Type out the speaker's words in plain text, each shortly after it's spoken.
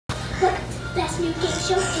Best new game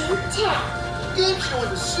show in town. Game show in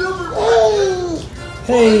the supermarket.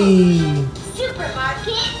 Hey!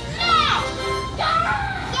 Supermarket Matt!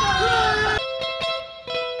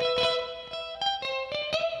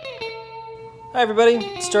 Hi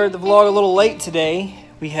everybody, started the vlog a little late today.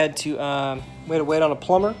 We had to wait on a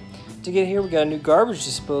plumber to get here. We got a new garbage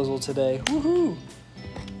disposal today. Woohoo!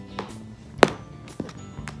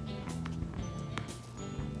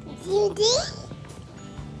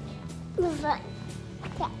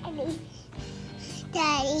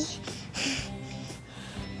 Daddy.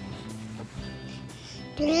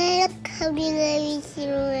 Look how big everything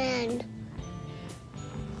around.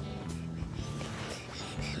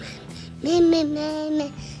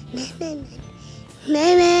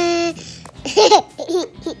 Mama.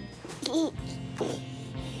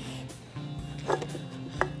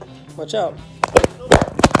 Watch out.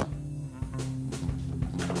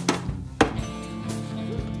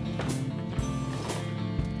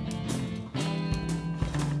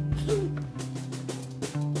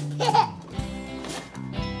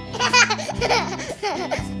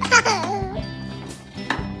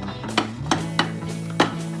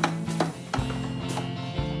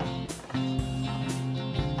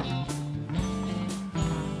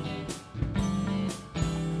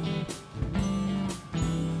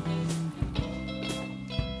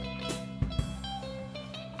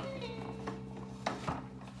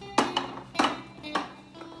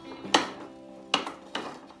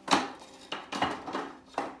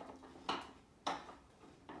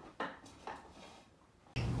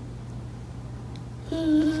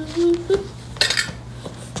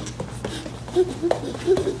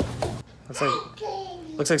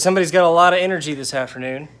 Looks like somebody's got a lot of energy this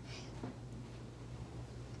afternoon.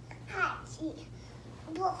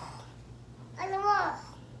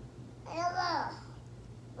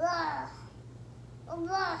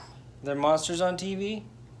 There monsters on TV?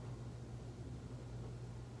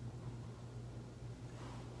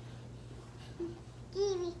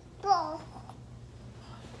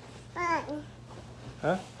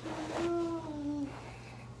 Huh?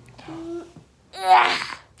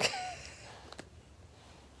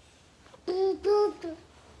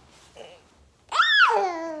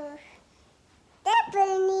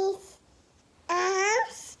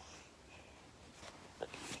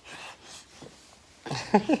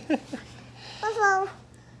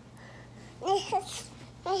 Also,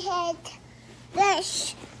 my head,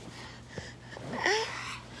 brush,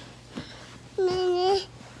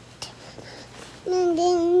 and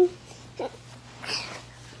then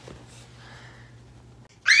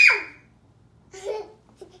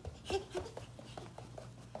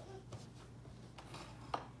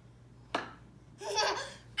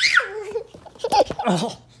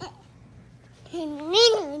Oh.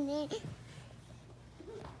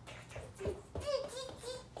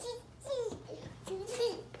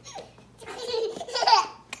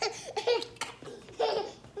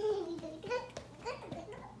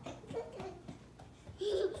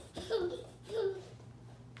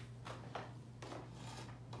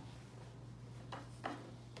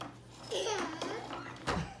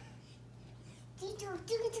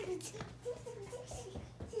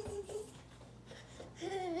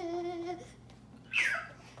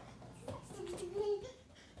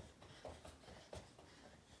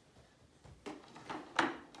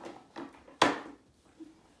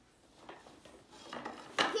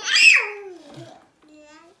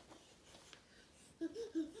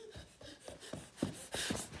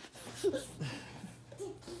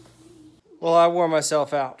 Well, I wore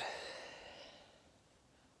myself out.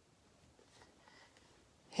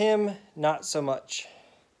 Him, not so much.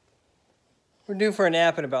 We're due for a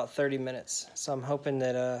nap in about 30 minutes, so I'm hoping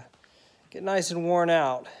that get nice and worn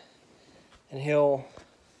out, and he'll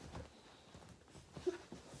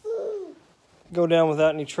go down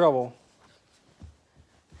without any trouble.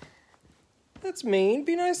 That's mean.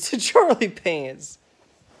 Be nice to Charlie Pants.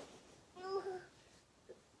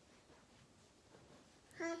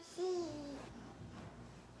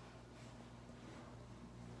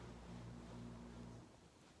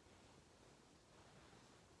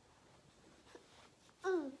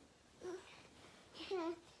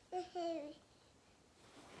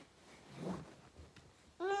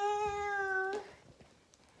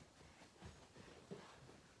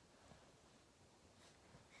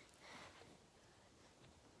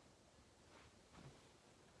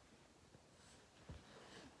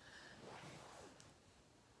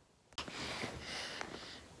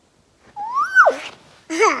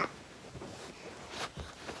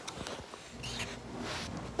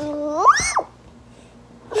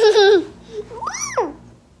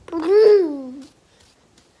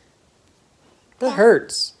 That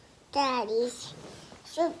hurts. Daddy's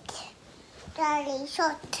shoot. Daddy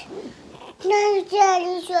shot. No,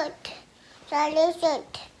 daddy shot. Daddy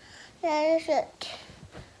shot. Daddy shot.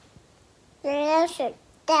 Daddy shot.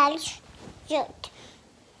 Daddy shot.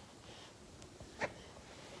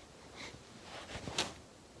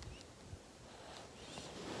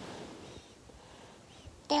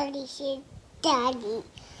 Daddy said, Daddy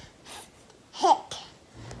hit.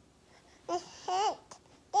 Hit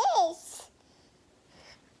this.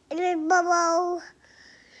 And then bubble.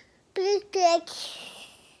 Big cat.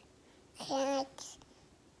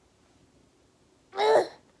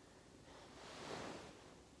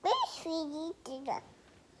 Where's Sweetie dinner?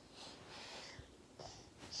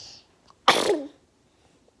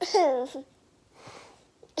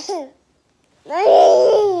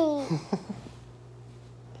 Oh!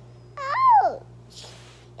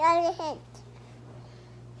 Daddy hit.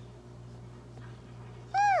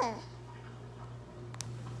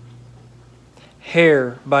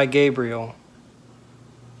 Hair by Gabriel.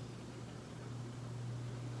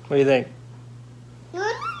 What do you think?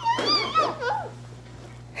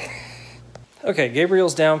 Okay,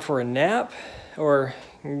 Gabriel's down for a nap, or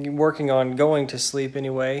working on going to sleep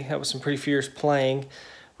anyway. That was some pretty fierce playing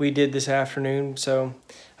we did this afternoon, so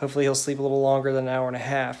hopefully he'll sleep a little longer than an hour and a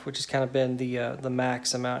half, which has kind of been the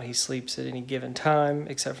max amount he sleeps at any given time,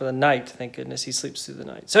 except for the night. Thank goodness he sleeps through the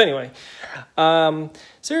night. So anyway,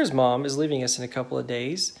 Sarah's mom is leaving us in a couple of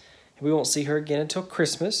days. We won't see her again until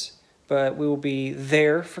Christmas, but we will be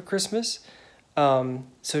there for Christmas.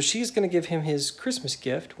 So she's going to give him his Christmas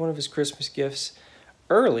gift, one of his Christmas gifts,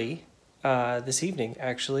 early this evening,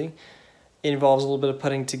 actually. It involves a little bit of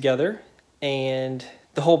putting together, and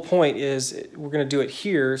the whole point is we're going to do it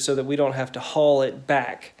here so that we don't have to haul it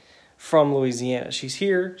back from Louisiana. She's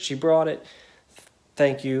here. She brought it.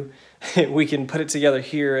 Thank you. We can put it together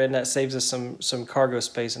here, and that saves us some cargo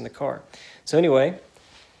space in the car. So anyway,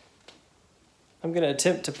 I'm going to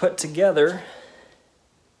attempt to put together,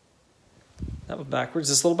 that was backwards,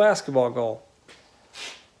 this little basketball goal.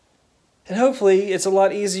 And hopefully it's a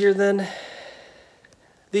lot easier than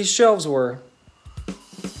these shelves were.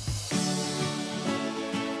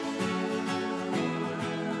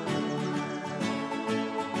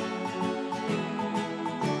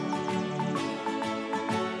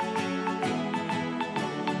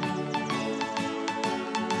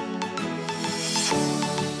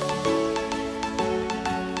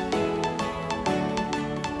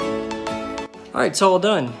 All right, it's all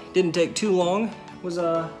done. Didn't take too long.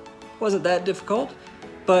 Wasn't that difficult,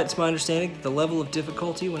 but it's my understanding that the level of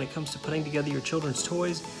difficulty when it comes to putting together your children's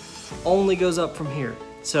toys only goes up from here.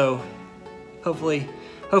 So hopefully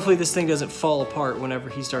this thing doesn't fall apart whenever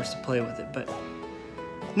he starts to play with it. But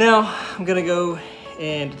now I'm gonna go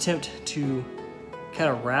and attempt to kind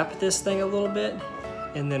of wrap this thing a little bit,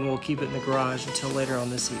 and then we'll keep it in the garage until later on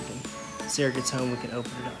this evening. Sarah gets home, we can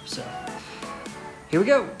open it up. So here we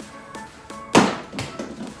go.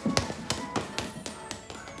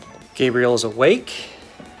 Gabriel is awake.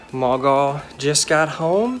 Margot just got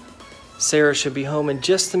home. Sarah should be home in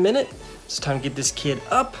just a minute. It's time to get this kid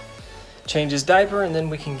up, change his diaper, and then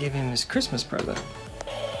we can give him his Christmas present.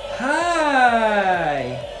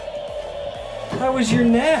 Hi! How was your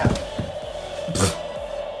nap?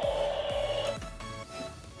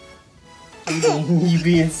 You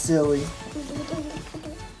being silly.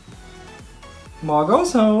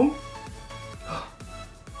 Margot's home.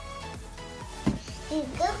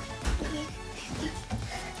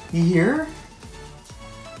 You here?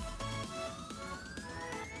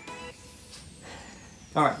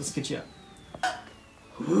 All right, let's get you up.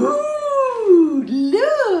 Ooh,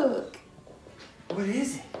 look! What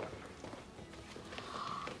is it?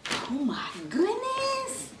 Oh my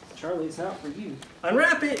goodness! Charlie's out for you.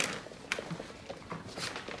 Unwrap it!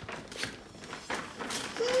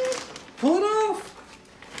 Pull it off!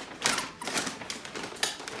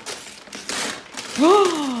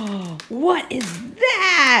 Oh, what is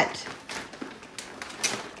that?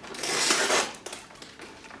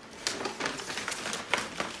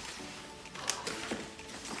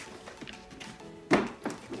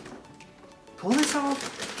 Pull this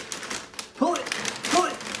off. Pull it. Pull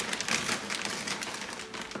it.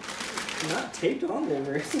 It's not taped on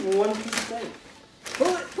there. It's one piece of tape.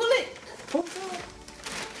 Pull it. Pull it. Pull it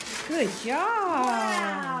off. Good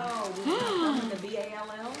job. Wow. The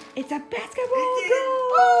B-A-L-L? It's a basketball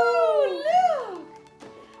goal. Oh, look.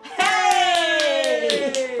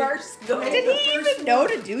 Hey! First goal. Did he even know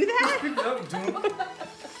to do that?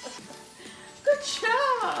 Good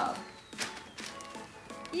job.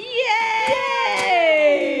 Yay!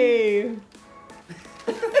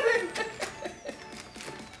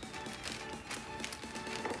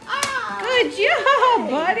 Good job,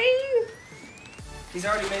 buddy. He's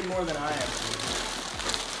already made more than I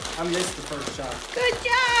have. I missed the first shot. Good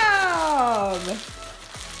job.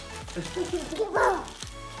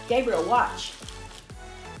 Gabriel, watch.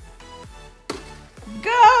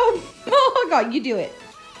 Go. Oh, God, you do it.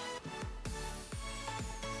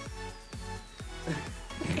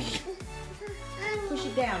 Push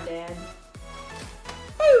it down, Dad.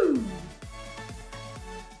 Woo.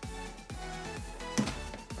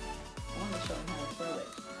 I want to show him how to throw it.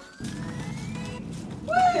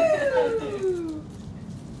 Woo.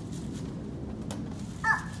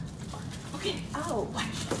 Okay. Oh,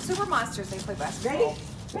 watch. Super monsters, they play basketball.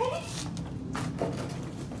 Ready?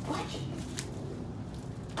 Watch.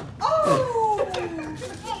 Oh!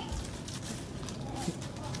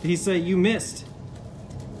 Did he say you missed?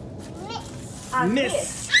 I Miss.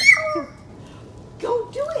 missed. Go,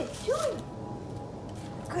 do it. Do it.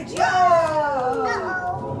 Good job.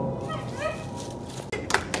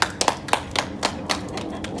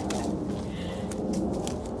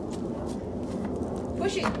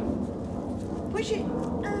 Push it. Push it.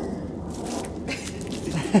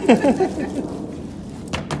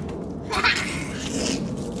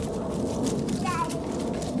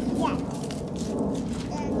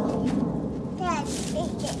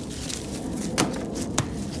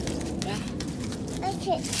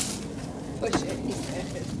 Push it. He said.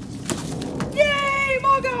 Yay,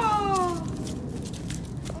 Maga.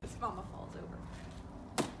 His mama falls over.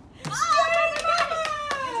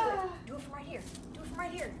 Oh, Do it from right here. Do it from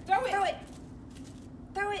right here. Throw it. Throw it.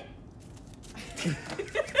 Throw it.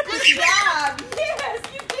 Good job. Yes,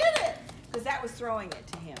 you did it. Because that was throwing it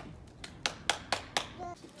to him.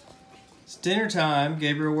 It's dinner time.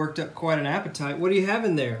 Gabriel worked up quite an appetite. What do you have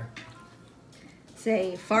in there?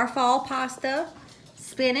 Say farfalle pasta,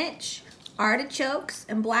 spinach, artichokes,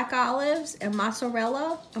 and black olives, and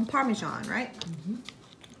mozzarella, and parmesan, right?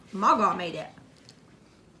 Maga made it.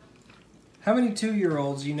 How many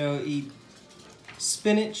 2-year-olds you know eat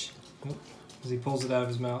spinach, as he pulls it out of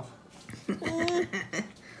his mouth,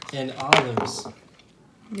 and olives?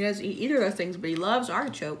 He doesn't eat either of those things, but he loves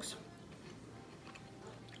artichokes.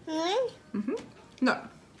 No.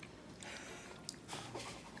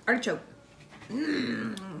 Artichoke.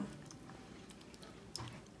 You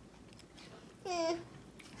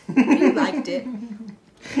liked it.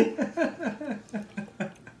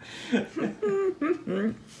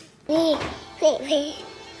 Wait.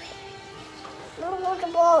 Look at the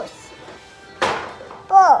balls.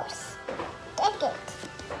 Balls. Take it.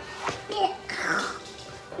 Take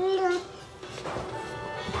it.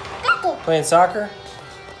 Playing soccer?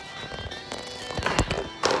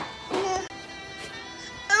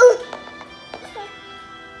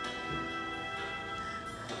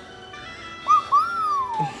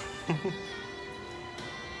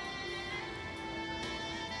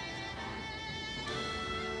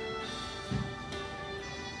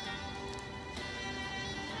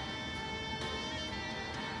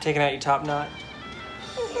 Taking out your top knot.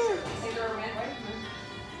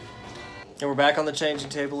 And we're back on the changing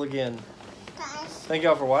table again. Thank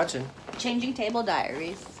y'all for watching. Changing Table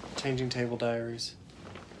Diaries. Changing Table Diaries.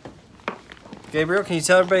 Gabriel, can you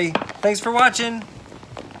tell everybody thanks for watching?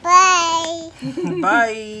 Bye.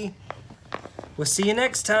 Bye. We'll see you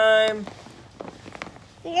next time.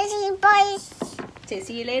 Bye. Say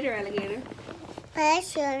see you later, alligator. Bye.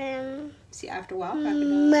 See you after a while, crocodile.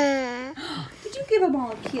 Ma. Did you give him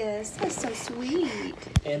all a kiss? That's so sweet.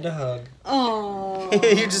 And a hug. Oh.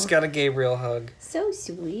 You just got a Gabriel hug. So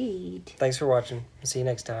sweet. Thanks for watching. We'll see you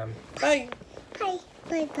next time. Bye. Bye.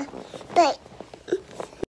 Bye. Bye. Bye.